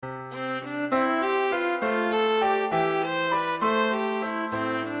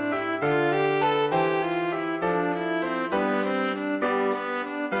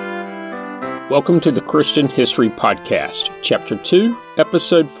Welcome to the Christian History Podcast, Chapter 2,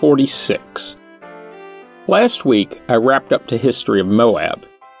 Episode 46. Last week, I wrapped up the history of Moab.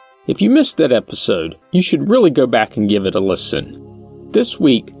 If you missed that episode, you should really go back and give it a listen. This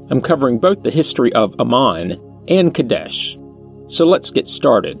week, I'm covering both the history of Ammon and Kadesh. So let's get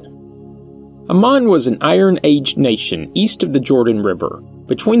started. Ammon was an Iron Age nation east of the Jordan River,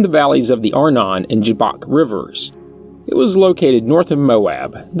 between the valleys of the Arnon and Jabbok rivers. It was located north of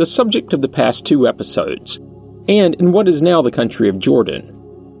Moab, the subject of the past two episodes, and in what is now the country of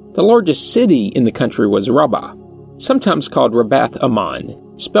Jordan. The largest city in the country was Rabbah, sometimes called Rabbath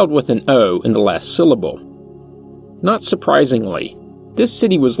Ammon, spelled with an O in the last syllable. Not surprisingly, this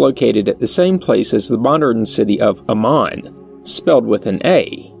city was located at the same place as the modern city of Amman, spelled with an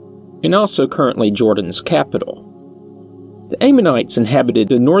A, and also currently Jordan's capital. The Ammonites inhabited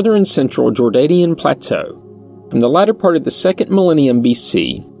the northern and central Jordanian plateau from the latter part of the 2nd millennium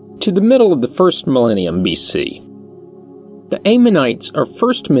BC to the middle of the 1st millennium BC. The Ammonites are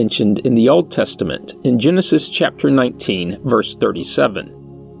first mentioned in the Old Testament in Genesis chapter 19, verse 37.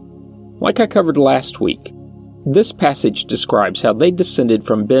 Like I covered last week, this passage describes how they descended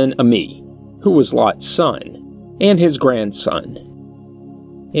from Ben-Ammi, who was Lot's son, and his grandson.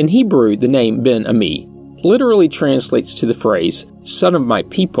 In Hebrew, the name Ben-Ammi literally translates to the phrase, son of my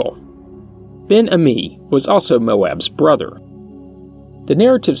people. Ben-Ammi was also Moab's brother. The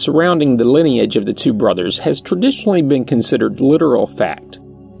narrative surrounding the lineage of the two brothers has traditionally been considered literal fact,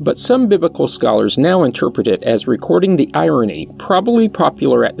 but some biblical scholars now interpret it as recording the irony probably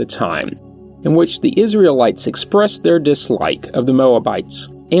popular at the time, in which the Israelites expressed their dislike of the Moabites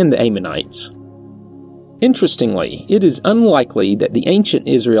and the Ammonites. Interestingly, it is unlikely that the ancient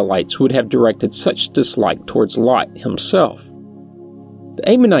Israelites would have directed such dislike towards Lot himself. The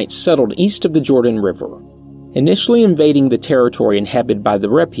Ammonites settled east of the Jordan River, initially invading the territory inhabited by the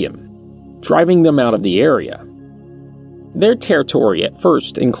Rephaim, driving them out of the area. Their territory at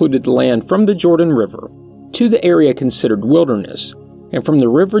first included the land from the Jordan River to the area considered wilderness, and from the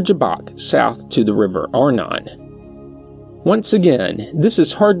river Jabbok south to the river Arnon. Once again, this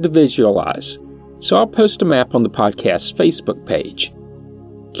is hard to visualize, so I'll post a map on the podcast's Facebook page.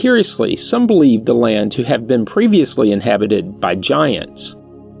 Curiously, some believe the land to have been previously inhabited by giants.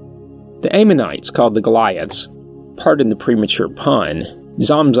 The Ammonites, called the Goliaths, pardon the premature pun,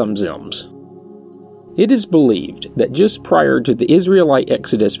 Zomzomzims. It is believed that just prior to the Israelite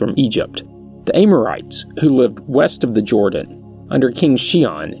exodus from Egypt, the Amorites, who lived west of the Jordan, under King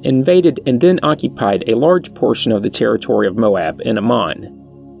Shion, invaded and then occupied a large portion of the territory of Moab and Ammon.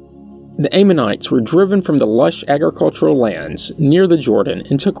 The Ammonites were driven from the lush agricultural lands near the Jordan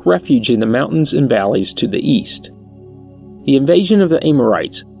and took refuge in the mountains and valleys to the east. The invasion of the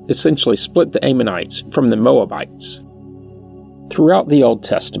Amorites essentially split the Ammonites from the Moabites. Throughout the Old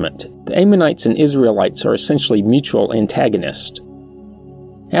Testament, the Ammonites and Israelites are essentially mutual antagonists.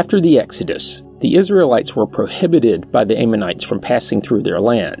 After the Exodus, the Israelites were prohibited by the Ammonites from passing through their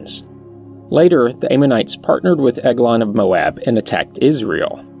lands. Later, the Ammonites partnered with Eglon of Moab and attacked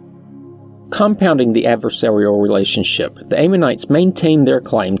Israel. Compounding the adversarial relationship, the Ammonites maintained their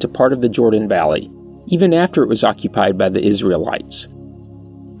claim to part of the Jordan Valley, even after it was occupied by the Israelites.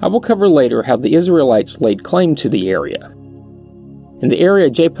 I will cover later how the Israelites laid claim to the area. In the area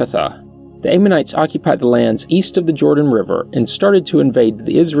of Jephthah, the Ammonites occupied the lands east of the Jordan River and started to invade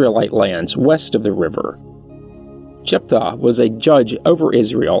the Israelite lands west of the river. Jephthah was a judge over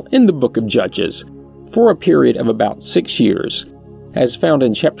Israel in the book of Judges for a period of about 6 years, as found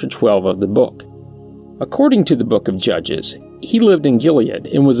in chapter 12 of the book. According to the book of Judges, he lived in Gilead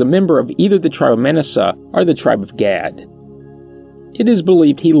and was a member of either the tribe of Manasseh or the tribe of Gad. It is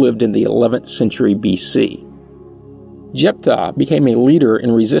believed he lived in the 11th century BC. Jephthah became a leader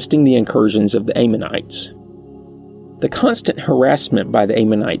in resisting the incursions of the Ammonites. The constant harassment by the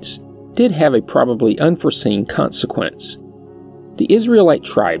Ammonites did have a probably unforeseen consequence. The Israelite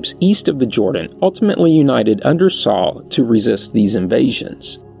tribes east of the Jordan ultimately united under Saul to resist these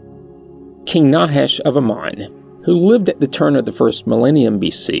invasions. King Nahash of Ammon, who lived at the turn of the 1st millennium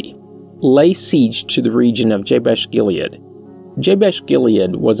BC, lay siege to the region of Jabesh-Gilead.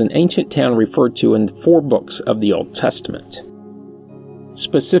 Jabesh-Gilead was an ancient town referred to in the 4 books of the Old Testament.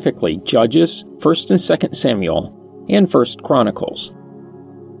 Specifically, Judges, 1st and 2nd Samuel, and 1st Chronicles.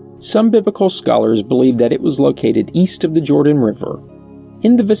 Some biblical scholars believe that it was located east of the Jordan River,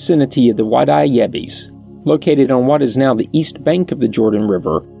 in the vicinity of the Wadi Yebes, located on what is now the east bank of the Jordan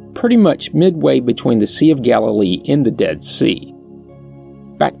River, pretty much midway between the Sea of Galilee and the Dead Sea.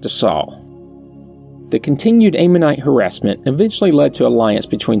 Back to Saul. The continued Ammonite harassment eventually led to an alliance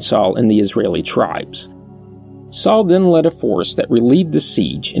between Saul and the Israeli tribes. Saul then led a force that relieved the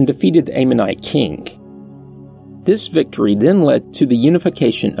siege and defeated the Ammonite king. This victory then led to the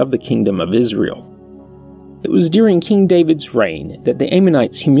unification of the kingdom of Israel. It was during King David's reign that the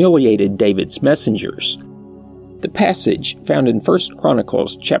Ammonites humiliated David's messengers. The passage found in 1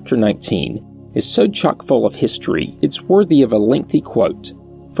 Chronicles chapter 19 is so chock full of history it's worthy of a lengthy quote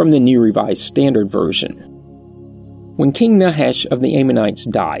from the New Revised Standard Version. When King Nahash of the Ammonites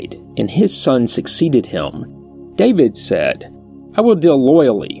died and his son succeeded him, David said, "I will deal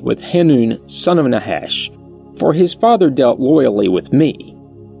loyally with Hanun son of Nahash, for his father dealt loyally with me."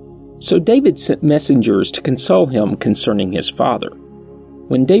 So David sent messengers to console him concerning his father.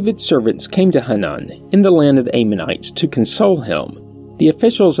 When David's servants came to Hanun in the land of the Ammonites to console him, the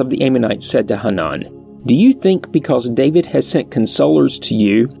officials of the Ammonites said to Hanun, "Do you think because David has sent consolers to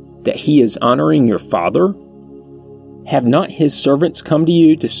you that he is honoring your father? Have not his servants come to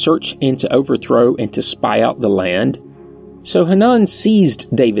you to search and to overthrow and to spy out the land?" So Hanun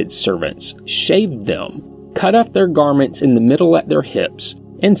seized David's servants, shaved them, cut off their garments in the middle at their hips,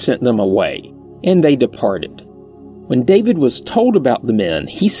 and sent them away, and they departed. When David was told about the men,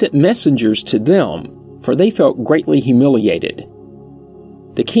 he sent messengers to them, for they felt greatly humiliated.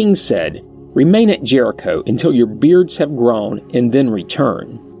 The king said, "Remain at Jericho until your beards have grown, and then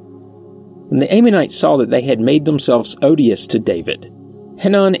return." When the Ammonites saw that they had made themselves odious to David,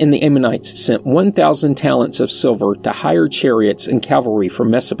 Hanun and the Ammonites sent 1,000 talents of silver to hire chariots and cavalry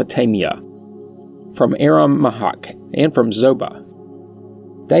from Mesopotamia, from Aram-Mahak, and from Zobah.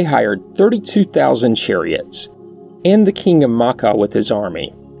 They hired 32,000 chariots, and the king of Maacah with his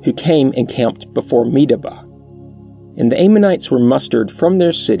army, who came and camped before Medeba. And the Ammonites were mustered from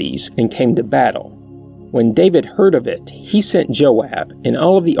their cities and came to battle. When David heard of it, he sent Joab and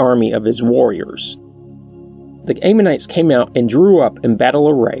all of the army of his warriors. The Ammonites came out and drew up in battle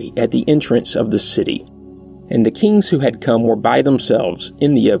array at the entrance of the city, and the kings who had come were by themselves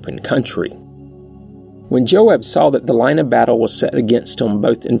in the open country. When Joab saw that the line of battle was set against him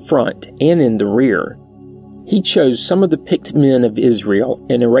both in front and in the rear, he chose some of the picked men of Israel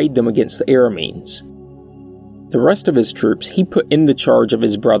and arrayed them against the Arameans. The rest of his troops he put in the charge of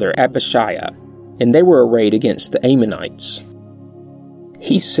his brother Abishai, and they were arrayed against the Ammonites.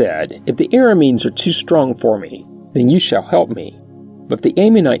 He said, "If the Arameans are too strong for me, then you shall help me. But if the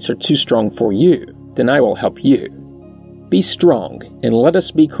Ammonites are too strong for you, then I will help you. Be strong, and let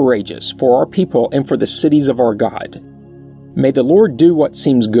us be courageous for our people and for the cities of our God. May the Lord do what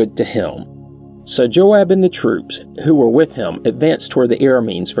seems good to him." So Joab and the troops who were with him advanced toward the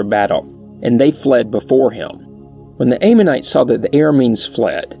Arameans for battle, and they fled before him. When the Ammonites saw that the Arameans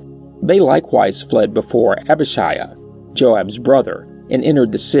fled, they likewise fled before Abishai, Joab's brother, and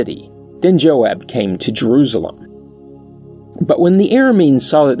entered the city. Then Joab came to Jerusalem. But when the Arameans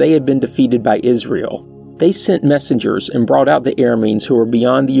saw that they had been defeated by Israel, they sent messengers and brought out the Arameans who were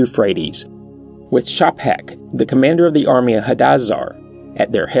beyond the Euphrates, with Shophak, the commander of the army of Hadazzar,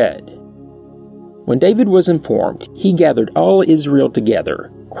 at their head. When David was informed, he gathered all Israel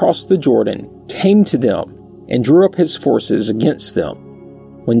together, crossed the Jordan, came to them, and drew up his forces against them.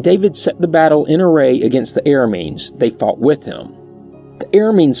 When David set the battle in array against the Arameans, they fought with him. The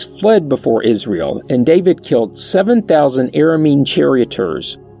Arameans fled before Israel, and David killed 7,000 Aramean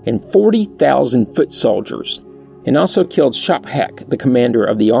charioteers and 40,000 foot soldiers, and also killed Shophak, the commander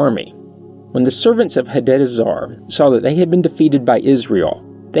of the army. When the servants of Hadazzar saw that they had been defeated by Israel,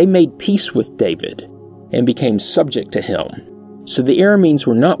 they made peace with David and became subject to him. So the Arameans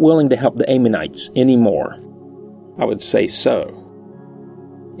were not willing to help the Ammonites anymore. I would say so.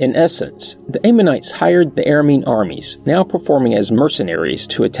 In essence, the Ammonites hired the Aramean armies, now performing as mercenaries,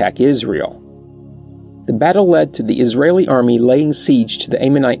 to attack Israel. The battle led to the Israeli army laying siege to the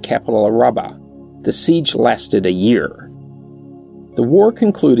Ammonite capital of Rabbah. The siege lasted a year. The war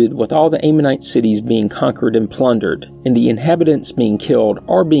concluded with all the Ammonite cities being conquered and plundered, and the inhabitants being killed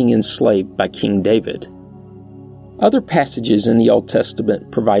or being enslaved by King David. Other passages in the Old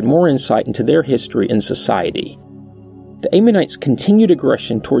Testament provide more insight into their history and society. The Ammonites' continued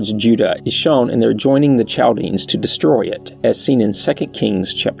aggression towards Judah is shown in their joining the Chaldeans to destroy it, as seen in 2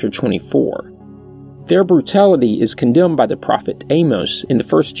 Kings chapter 24. Their brutality is condemned by the prophet Amos in the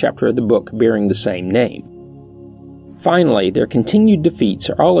first chapter of the book bearing the same name. Finally, their continued defeats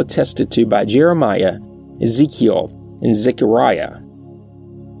are all attested to by Jeremiah, Ezekiel, and Zechariah.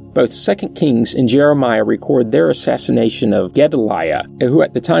 Both 2 Kings and Jeremiah record their assassination of Gedaliah, who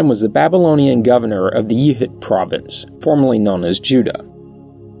at the time was the Babylonian governor of the Uhud province, formerly known as Judah.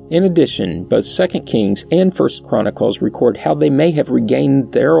 In addition, both 2 Kings and 1 Chronicles record how they may have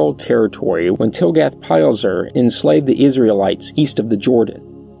regained their old territory when Tilgath-Pileser enslaved the Israelites east of the Jordan.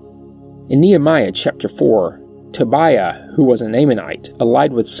 In Nehemiah chapter 4, Tobiah, who was an Ammonite,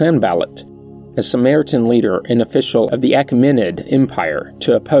 allied with Sanballat, a Samaritan leader and official of the Achaemenid Empire,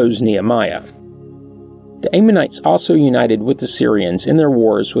 to oppose Nehemiah. The Ammonites also united with the Syrians in their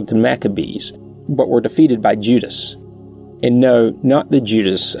wars with the Maccabees, but were defeated by Judas. And no, not the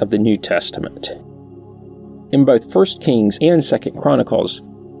Judas of the New Testament. In both 1 Kings and 2 Chronicles,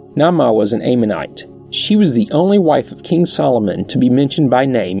 Naamah was an Ammonite. She was the only wife of King Solomon to be mentioned by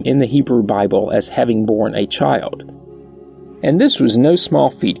name in the Hebrew Bible as having borne a child. And this was no small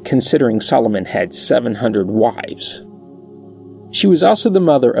feat considering Solomon had 700 wives. She was also the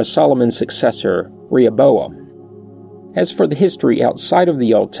mother of Solomon's successor, Rehoboam. As for the history outside of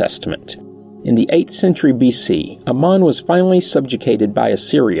the Old Testament, in the 8th century BC, Amman was finally subjugated by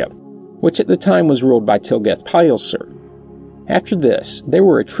Assyria, which at the time was ruled by Tiglath-Pileser. After this, they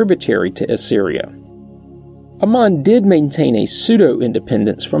were a tributary to Assyria. Amman did maintain a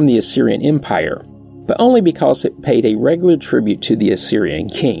pseudo-independence from the Assyrian Empire, but only because it paid a regular tribute to the Assyrian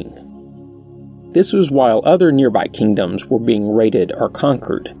king. This was while other nearby kingdoms were being raided or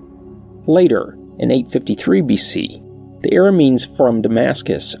conquered. Later, in 853 BC, the Arameans from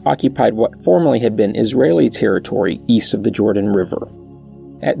Damascus occupied what formerly had been Israeli territory east of the Jordan River.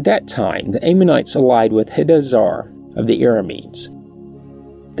 At that time, the Ammonites allied with Hadaezer of the Arameans.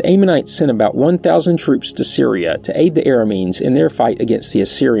 The Ammonites sent about 1,000 troops to Syria to aid the Arameans in their fight against the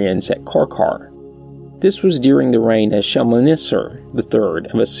Assyrians at Karkar. This was during the reign of Shalmaneser III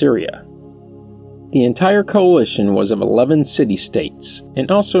of Assyria. The entire coalition was of 11 city-states,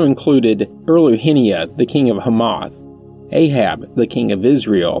 and also included Erluheniah, the king of Hamath, Ahab, the king of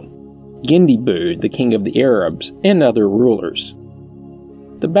Israel, Gendibu, the king of the Arabs, and other rulers.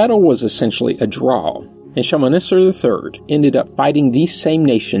 The battle was essentially a draw, and Shalmaneser III ended up fighting these same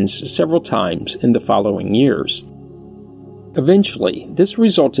nations several times in the following years. Eventually, this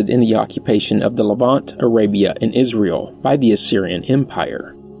resulted in the occupation of the Levant, Arabia, and Israel by the Assyrian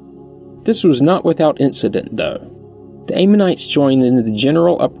Empire. This was not without incident, though. The Ammonites joined in the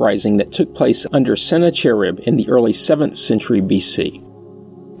general uprising that took place under Sennacherib in the early 7th century BC,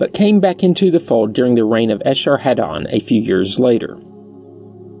 but came back into the fold during the reign of Esarhaddon a few years later.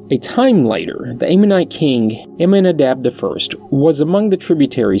 A time later, the Ammonite king Amminadab I was among the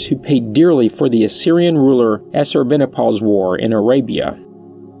tributaries who paid dearly for the Assyrian ruler Assurbanipal's war in Arabia.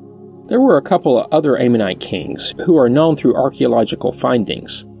 There were a couple of other Ammonite kings who are known through archaeological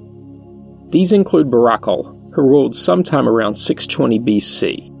findings. These include Barakal, who ruled sometime around 620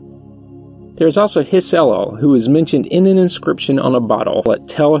 BC. There's also Hiselel, who is mentioned in an inscription on a bottle at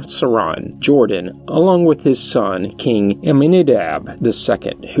Tel Saran, Jordan, along with his son, King Amminadab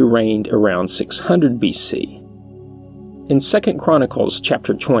II, who reigned around 600 BC. In 2 Chronicles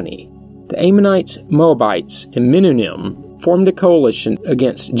chapter 20, the Ammonites, Moabites, and Menunim formed a coalition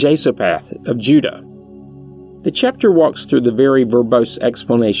against Jehoshaphat of Judah. The chapter walks through the very verbose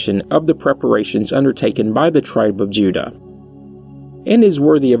explanation of the preparations undertaken by the tribe of Judah, and is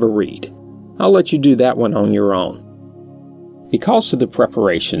worthy of a read. I'll let you do that one on your own. Because of the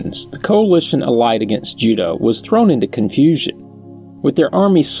preparations, the coalition allied against Judah was thrown into confusion, with their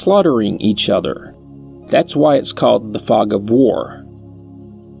armies slaughtering each other. That's why it's called the Fog of War.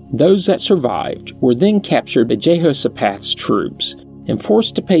 Those that survived were then captured by Jehoshaphat's troops and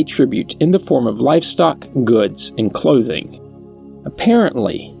forced to pay tribute in the form of livestock, goods, and clothing.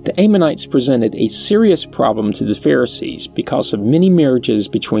 Apparently, the Ammonites presented a serious problem to the Pharisees because of many marriages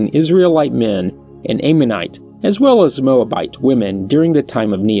between Israelite men and Ammonite as well as Moabite women during the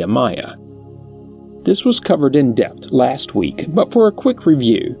time of Nehemiah. This was covered in depth last week, but for a quick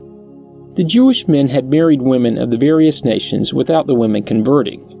review, the Jewish men had married women of the various nations without the women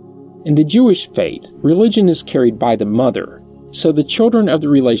converting. In the Jewish faith, religion is carried by the mother, so the children of the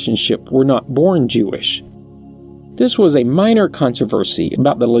relationship were not born Jewish. This was a minor controversy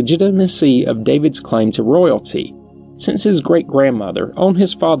about the legitimacy of David's claim to royalty, since his great-grandmother on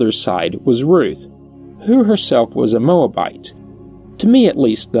his father's side was Ruth, who herself was a Moabite. To me at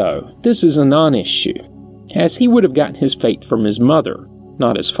least, though, this is a non-issue, as he would have gotten his faith from his mother,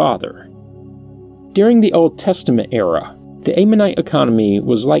 not his father. During the Old Testament era, the Ammonite economy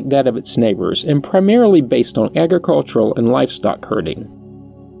was like that of its neighbors and primarily based on agricultural and livestock herding.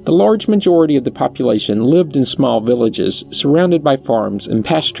 The large majority of the population lived in small villages surrounded by farms and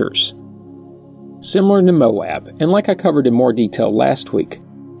pastures. Similar to Moab, and like I covered in more detail last week,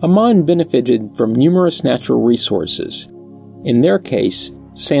 Ammon benefited from numerous natural resources, in their case,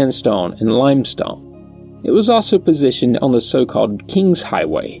 sandstone and limestone. It was also positioned on the so-called King's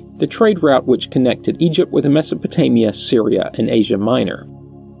Highway, the trade route which connected Egypt with Mesopotamia, Syria, and Asia Minor.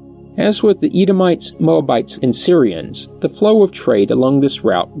 As with the Edomites, Moabites, and Syrians, the flow of trade along this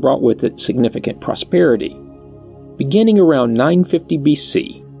route brought with it significant prosperity. Beginning around 950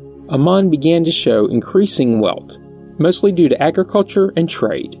 BC, Amman began to show increasing wealth, mostly due to agriculture and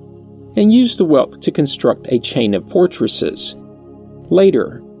trade, and used the wealth to construct a chain of fortresses.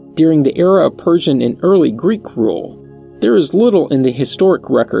 Later, during the era of Persian and early Greek rule, there is little in the historic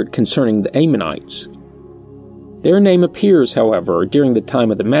record concerning the Ammonites. Their name appears, however, during the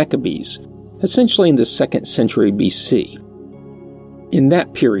time of the Maccabees, essentially in the 2nd century BC. In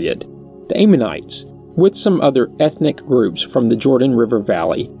that period, the Ammonites, with some other ethnic groups from the Jordan River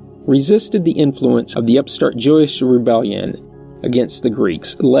Valley, resisted the influence of the upstart Jewish rebellion against the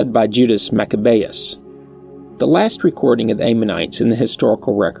Greeks led by Judas Maccabeus. The last recording of the Ammonites in the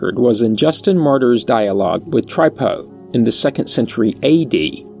historical record was in Justin Martyr's dialogue with Trypho in the 2nd century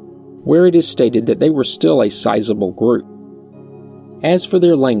AD, where it is stated that they were still a sizable group. As for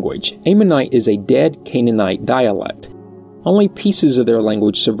their language, Ammonite is a dead Canaanite dialect. Only pieces of their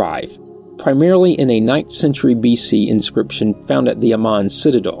language survive, primarily in a 9th century BC inscription found at the Amman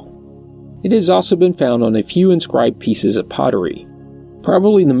citadel. It has also been found on a few inscribed pieces of pottery.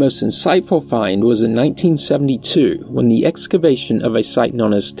 Probably the most insightful find was in 1972 when the excavation of a site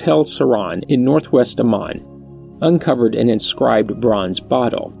known as Tel Saran in northwest Amman uncovered an inscribed bronze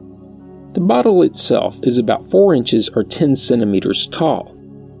bottle. The bottle itself is about 4 inches or 10 centimeters tall.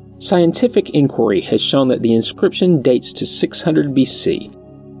 Scientific inquiry has shown that the inscription dates to 600 BC,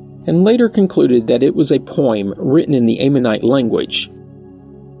 and later concluded that it was a poem written in the Ammonite language.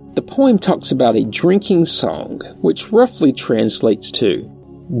 The poem talks about a drinking song, which roughly translates to,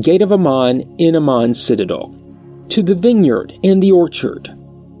 "Gate of Amman in Amman citadel, to the vineyard and the orchard,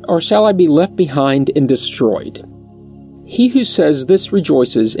 or shall I be left behind and destroyed? He who says this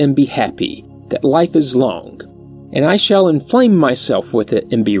rejoices and be happy, that life is long, and I shall inflame myself with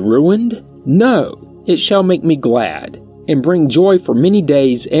it and be ruined? No, it shall make me glad, and bring joy for many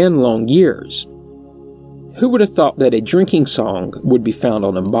days and long years." Who would have thought that a drinking song would be found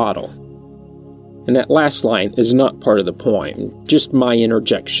on a bottle? And that last line is not part of the poem, just my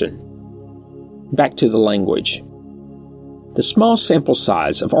interjection. Back to the language. The small sample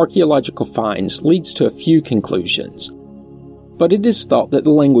size of archaeological finds leads to a few conclusions, but it is thought that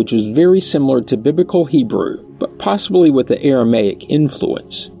the language was very similar to Biblical Hebrew, but possibly with the Aramaic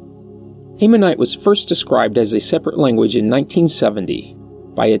influence. Ammonite was first described as a separate language in 1970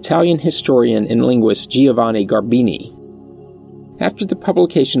 by Italian historian and linguist Giovanni Garbini. After the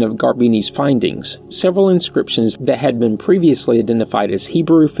publication of Garbini's findings, several inscriptions that had been previously identified as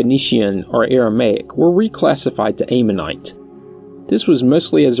Hebrew, Phoenician, or Aramaic were reclassified to Ammonite. This was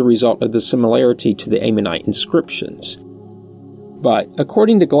mostly as a result of the similarity to the Ammonite inscriptions. But,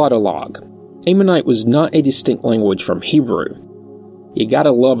 according to Glottolog, Ammonite was not a distinct language from Hebrew. You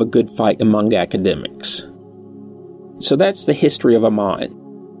gotta love a good fight among academics. So that's the history of Amman,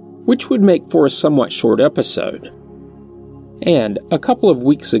 which would make for a somewhat short episode. And a couple of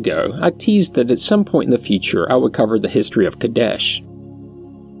weeks ago, I teased that at some point in the future I would cover the history of Kadesh.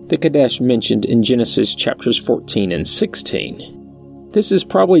 The Kadesh mentioned in Genesis chapters 14 and 16. This is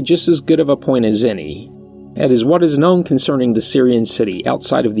probably just as good of a point as any. That is, what is known concerning the Syrian city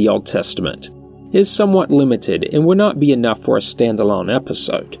outside of the Old Testament is somewhat limited and would not be enough for a standalone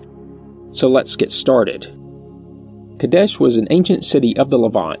episode. So let's get started. Kadesh was an ancient city of the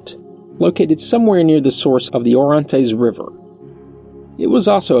Levant, located somewhere near the source of the Orontes River. It was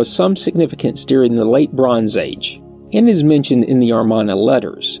also of some significance during the Late Bronze Age, and is mentioned in the Amarna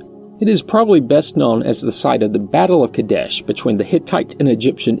letters. It is probably best known as the site of the Battle of Kadesh between the Hittite and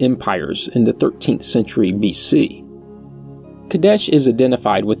Egyptian empires in the 13th century BC. Kadesh is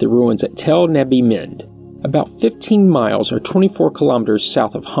identified with the ruins at Tel Nebi Mind, about 15 miles or 24 kilometers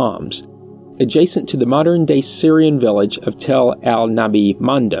south of Homs, adjacent to the modern-day Syrian village of Tel al-Nabi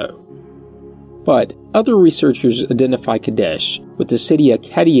Mando. But other researchers identify Kadesh with the city of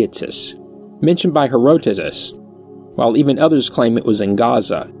Kadietis, mentioned by Herodotus, while even others claim it was in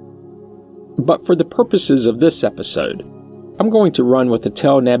Gaza. But for the purposes of this episode, I'm going to run with the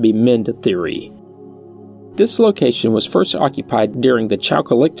Tel Nebi Mind theory. This location was first occupied during the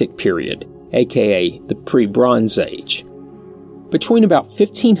Chalcolithic period, aka the Pre-Bronze Age. Between about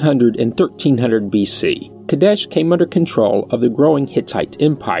 1500 and 1300 BC, Kadesh came under control of the growing Hittite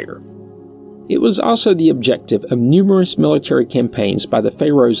Empire. It was also the objective of numerous military campaigns by the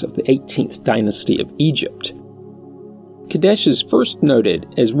pharaohs of the 18th dynasty of Egypt. Kadesh is first noted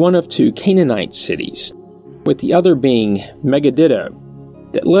as one of 2 Canaanite cities, with the other being Megiddo,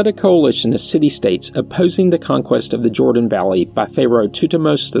 that led a coalition of city-states opposing the conquest of the Jordan Valley by Pharaoh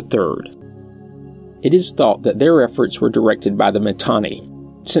Thutmose III. It is thought that their efforts were directed by the Mitanni,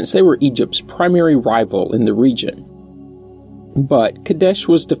 since they were Egypt's primary rival in the region. But Kadesh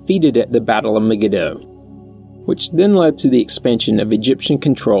was defeated at the Battle of Megiddo. which then led to the expansion of Egyptian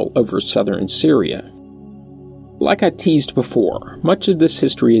control over southern Syria. Like I teased before, much of this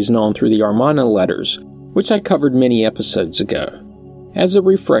history is known through the Ammon letters, which I covered many episodes ago. As a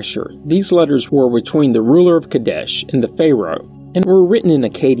refresher, these letters were between the ruler of Kadesh and the Pharaoh, and were written in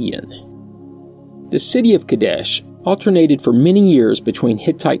Akkadian. The city of Kadesh alternated for many years between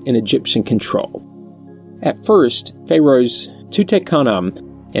Hittite and Egyptian control. At first, Pharaohs Tutankhamun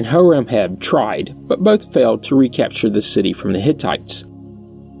and Horemheb tried, but both failed to recapture the city from the Hittites.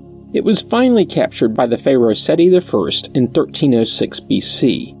 It was finally captured by the pharaoh Seti I in 1306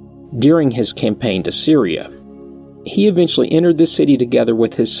 BC, during his campaign to Syria. He eventually entered the city together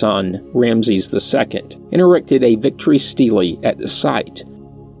with his son, Ramses II, and erected a victory stele at the site.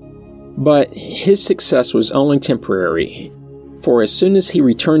 But his success was only temporary, for as soon as he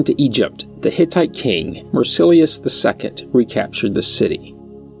returned to Egypt, the Hittite king, Mursilius II, recaptured the city.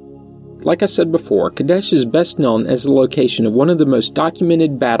 Like I said before, Kadesh is best known as the location of one of the most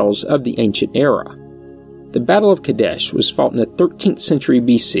documented battles of the ancient era. The Battle of Kadesh was fought in the 13th century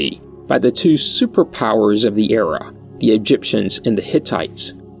BC by the two superpowers of the era, the Egyptians and the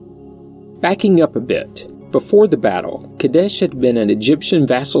Hittites. Backing up a bit, before the battle, Kadesh had been an Egyptian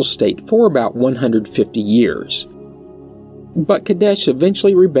vassal state for about 150 years. But Kadesh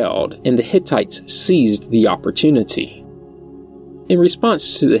eventually rebelled and the Hittites seized the opportunity. In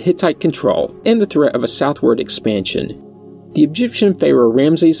response to the Hittite control and the threat of a southward expansion, the Egyptian pharaoh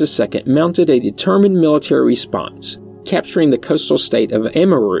Ramses II mounted a determined military response, capturing the coastal state of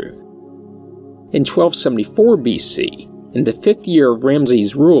Amman. In 1274 BC, in the 5th year of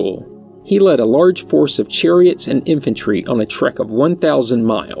Ramses' rule, he led a large force of chariots and infantry on a trek of 1,000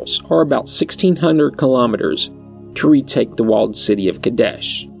 miles, or about 1,600 kilometers, to retake the walled city of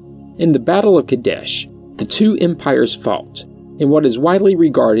Kadesh. In the Battle of Kadesh, the two empires fought, in what is widely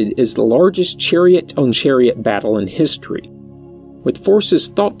regarded as the largest chariot-on-chariot battle in history, with forces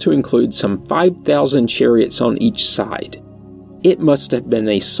thought to include some 5,000 chariots on each side. It must have been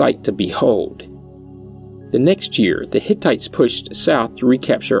a sight to behold. The next year, the Hittites pushed south to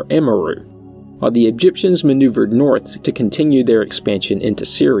recapture Amman, while the Egyptians maneuvered north to continue their expansion into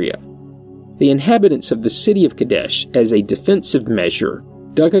Syria. The inhabitants of the city of Kadesh, as a defensive measure,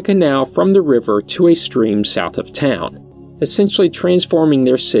 dug a canal from the river to a stream south of town, essentially transforming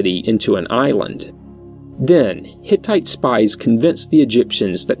their city into an island. Then, Hittite spies convinced the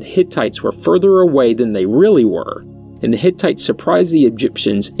Egyptians that the Hittites were further away than they really were, and the Hittites surprised the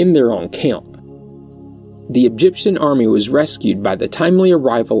Egyptians in their own camp. The Egyptian army was rescued by the timely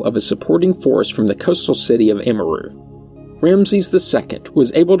arrival of a supporting force from the coastal city of Amman. Ramses II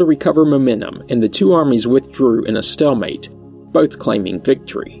was able to recover momentum, and the two armies withdrew in a stalemate, both claiming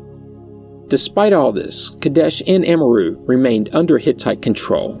victory. Despite all this, Kadesh and Amman remained under Hittite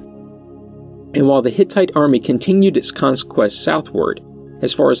control. And while the Hittite army continued its conquest southward,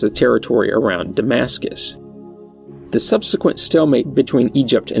 as far as the territory around Damascus, the subsequent stalemate between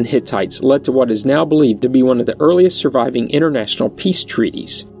Egypt and Hittites led to what is now believed to be one of the earliest surviving international peace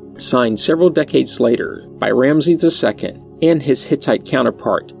treaties, signed several decades later by Ramses II and his Hittite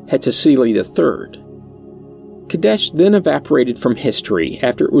counterpart, Hattusili III. Kadesh then evaporated from history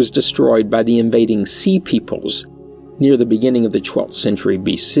after it was destroyed by the invading Sea peoples near the beginning of the 12th century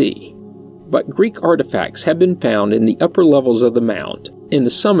BC. But Greek artifacts have been found in the upper levels of the mound, and the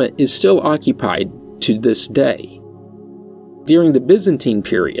summit is still occupied to this day. During the Byzantine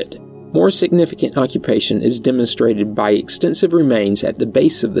period, more significant occupation is demonstrated by extensive remains at the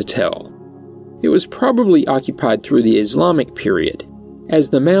base of the tell. It was probably occupied through the Islamic period, as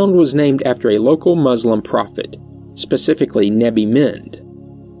the mound was named after a local Muslim prophet, specifically Nebi Mend.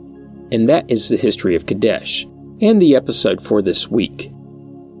 And that is the history of Kadesh, and the episode for this week.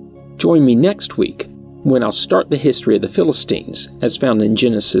 Join me next week when I'll start the history of the Philistines, as found in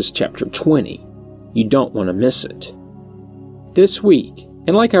Genesis chapter 20. You don't want to miss it. This week,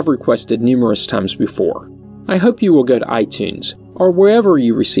 and like I've requested numerous times before, I hope you will go to iTunes, or wherever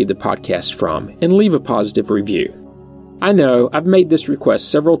you receive the podcast from, and leave a positive review. I know I've made this request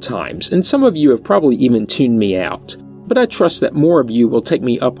several times, and some of you have probably even tuned me out, but I trust that more of you will take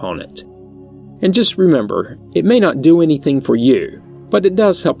me up on it. And just remember, it may not do anything for you, but it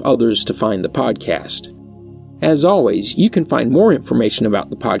does help others to find the podcast. As always, you can find more information about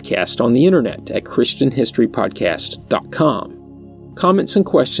the podcast on the internet at ChristianHistoryPodcast.com. Comments and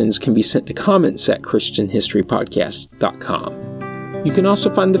questions can be sent to comments@ChristianHistoryPodcast.com. You can also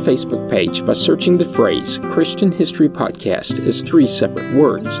find the Facebook page by searching the phrase Christian History Podcast as 3 separate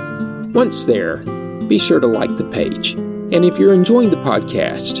words. Once there, be sure to like the page. And if you're enjoying the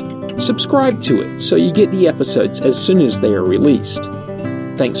podcast, subscribe to it so you get the episodes as soon as they are released.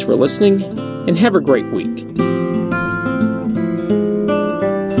 Thanks for listening, and have a great week.